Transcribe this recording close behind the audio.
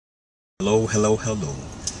Hello, hello, hello.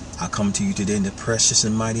 I come to you today in the precious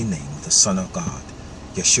and mighty name of the Son of God,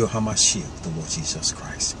 Yeshua HaMashiach, the Lord Jesus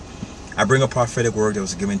Christ. I bring a prophetic word that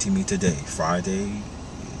was given to me today, Friday,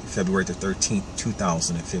 February the 13th,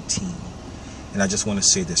 2015. And I just want to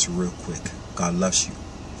say this real quick. God loves you.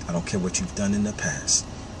 I don't care what you've done in the past.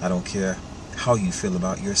 I don't care how you feel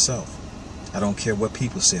about yourself. I don't care what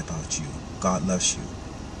people say about you. God loves you.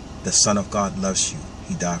 The Son of God loves you.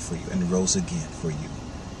 He died for you and rose again for you.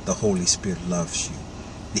 The Holy Spirit loves you.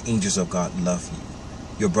 The angels of God love you.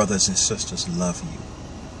 Your brothers and sisters love you.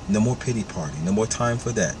 No more pity party. No more time for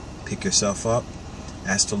that. Pick yourself up.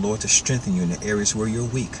 Ask the Lord to strengthen you in the areas where you're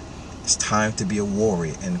weak. It's time to be a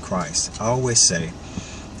warrior in Christ. I always say,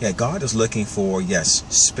 yeah, God is looking for, yes,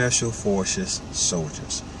 special forces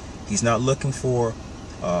soldiers. He's not looking for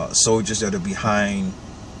soldiers that are behind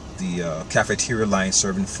the cafeteria line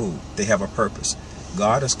serving food. They have a purpose.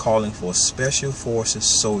 God is calling for special forces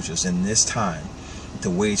soldiers in this time to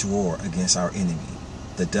wage war against our enemy,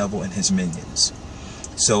 the devil and his minions.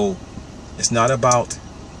 So it's not about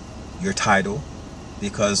your title,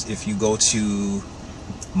 because if you go to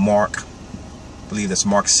Mark, I believe that's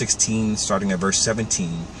Mark 16, starting at verse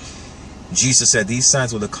 17, Jesus said, "These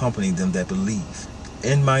signs will accompany them that believe.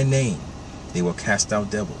 In my name they will cast out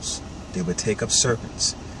devils. They will take up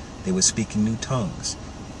serpents. They will speak in new tongues.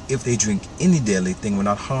 If they drink any deadly thing will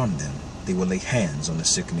not harm them. They will lay hands on the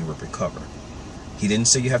sick and they will recover." He didn't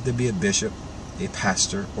say you have to be a bishop, a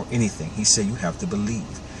pastor, or anything. He said you have to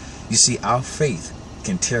believe. You see, our faith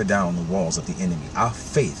can tear down the walls of the enemy. Our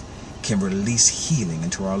faith can release healing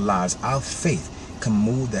into our lives. Our faith can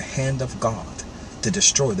move the hand of God to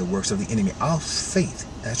destroy the works of the enemy. Our faith,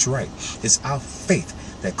 that's right, it's our faith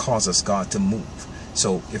that causes God to move.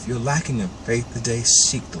 So if you're lacking in faith today,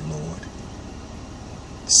 seek the Lord.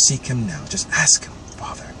 Seek him now. Just ask him,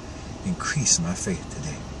 Father, increase my faith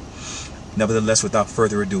today. Nevertheless, without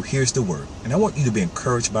further ado, here's the word. And I want you to be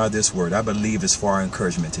encouraged by this word. I believe it's for our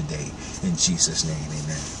encouragement today. In Jesus' name,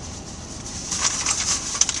 amen.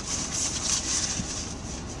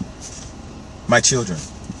 My children,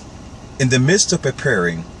 in the midst of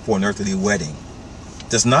preparing for an earthly wedding,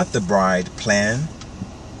 does not the bride plan?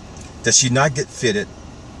 Does she not get fitted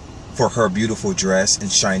for her beautiful dress and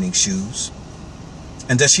shining shoes?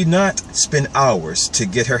 And does she not spend hours to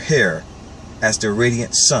get her hair as the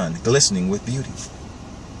radiant sun glistening with beauty?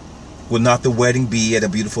 Will not the wedding be at a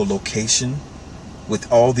beautiful location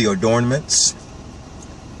with all the adornments,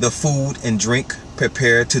 the food and drink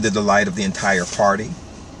prepared to the delight of the entire party?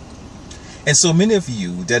 And so many of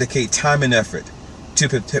you dedicate time and effort to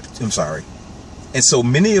prepare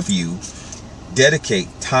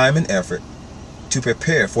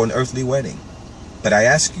for an earthly wedding. But I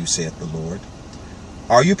ask you, saith the Lord,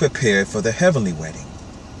 are you prepared for the heavenly wedding?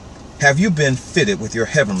 Have you been fitted with your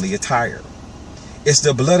heavenly attire? Is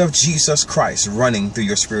the blood of Jesus Christ running through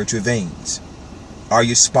your spiritual veins? Are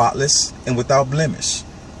you spotless and without blemish,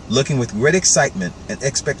 looking with great excitement and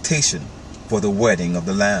expectation for the wedding of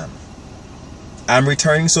the Lamb? I'm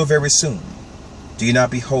returning so very soon. Do you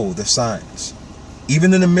not behold the signs?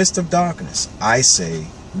 Even in the midst of darkness, I say,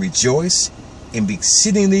 rejoice and be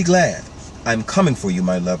exceedingly glad. I'm coming for you,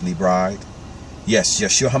 my lovely bride. Yes,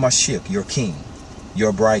 Yeshua HaMashiach, your king,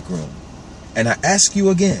 your bridegroom. And I ask you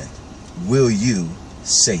again, will you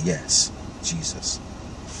say yes, Jesus?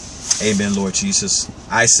 Amen, Lord Jesus.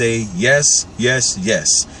 I say yes, yes,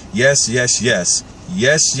 yes, yes, yes, yes,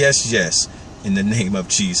 yes, yes, yes, in the name of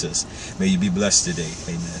Jesus. May you be blessed today.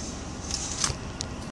 Amen.